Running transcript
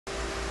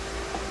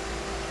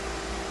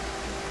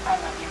I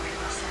love you, Wade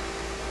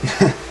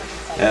Wilson.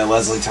 Yeah,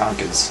 Leslie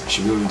Tompkins.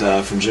 She moved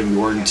from Jim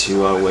Gordon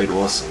to Wade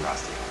Wilson.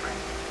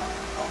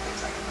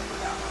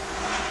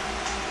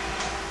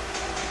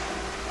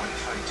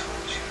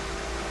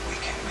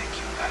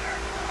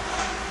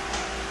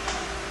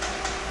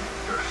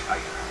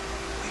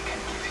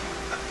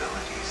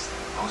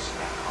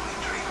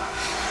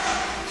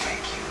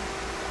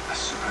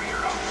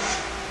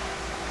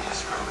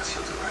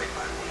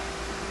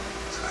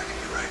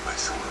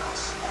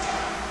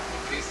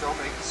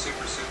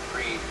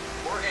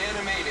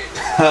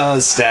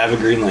 Stab a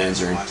Green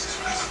Lantern.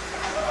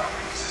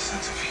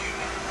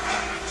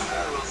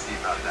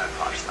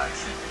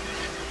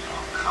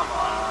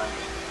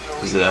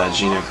 Is it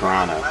Gina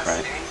Carano,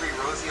 right?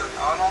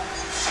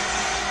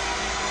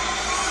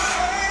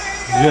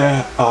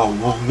 Yeah, I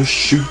wanna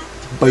shoot,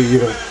 baby.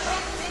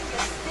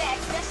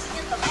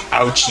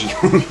 Ouchie.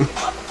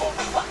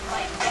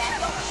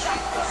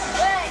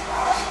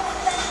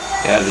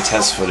 Yeah, the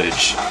test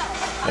footage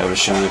that was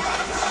shown at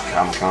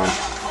Comic-Con.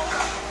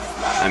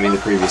 I mean the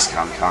previous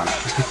Comic-Con.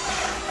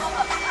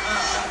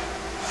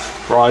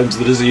 Crime's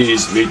the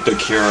disease, meet the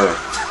cure.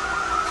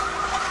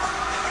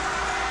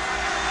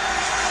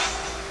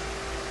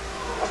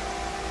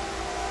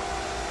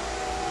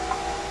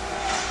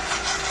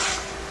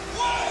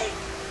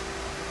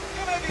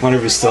 I wonder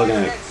if he's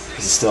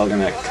still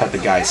gonna cut the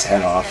guy's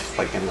head off,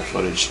 like in the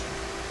footage.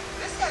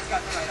 This guy's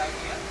got the right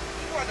idea.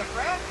 He wore the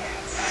Brad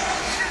pants.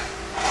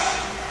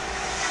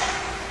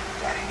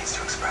 Daddy needs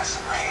to express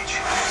some rage.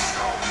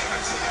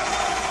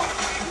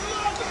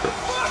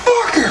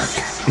 Fucker!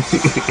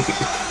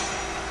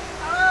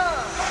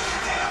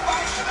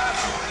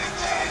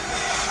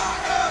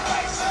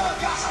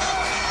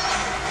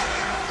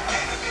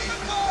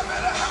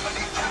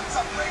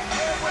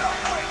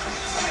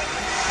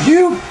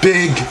 You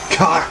big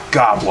cock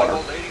gobbler.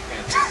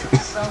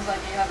 Sounds like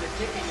you have a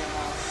dick in your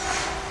mouth.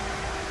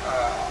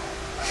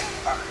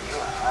 Fucker, you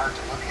are hard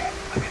to look at.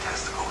 Like a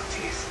testicle with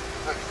teeth.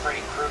 Look like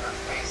Freddy Krueger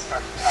face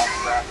stuck to top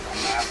graph of a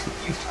map of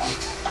Utah.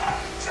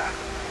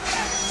 Exactly.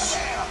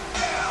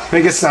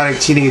 Make a Sonic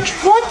teenage.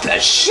 What the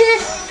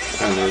shit?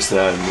 And there's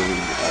the movie,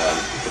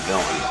 the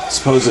villain,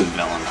 supposed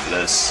villain for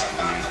this.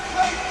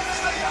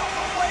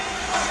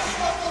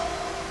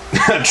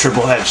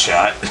 Triple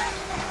headshot.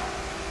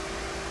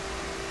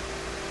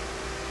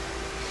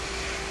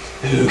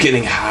 Ooh,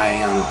 getting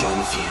high on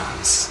gun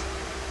fumes.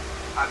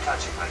 I'm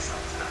touching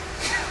myself tonight.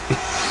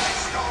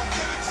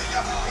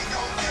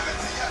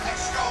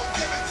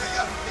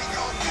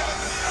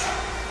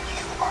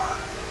 You are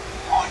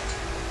haunted.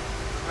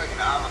 Look like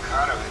an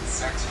avocado had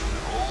sex with an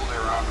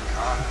older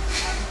avocado.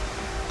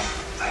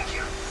 Thank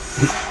you.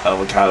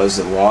 Avocados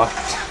at law.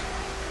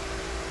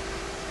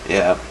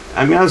 Yeah,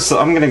 I mean,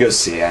 I'm gonna go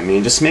see it. I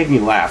mean, just make me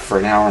laugh for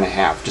an hour and a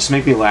half. Just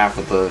make me laugh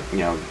with the, you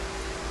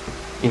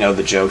know,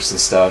 the jokes and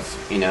stuff,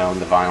 and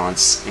the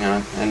violence,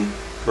 and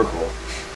we're cool.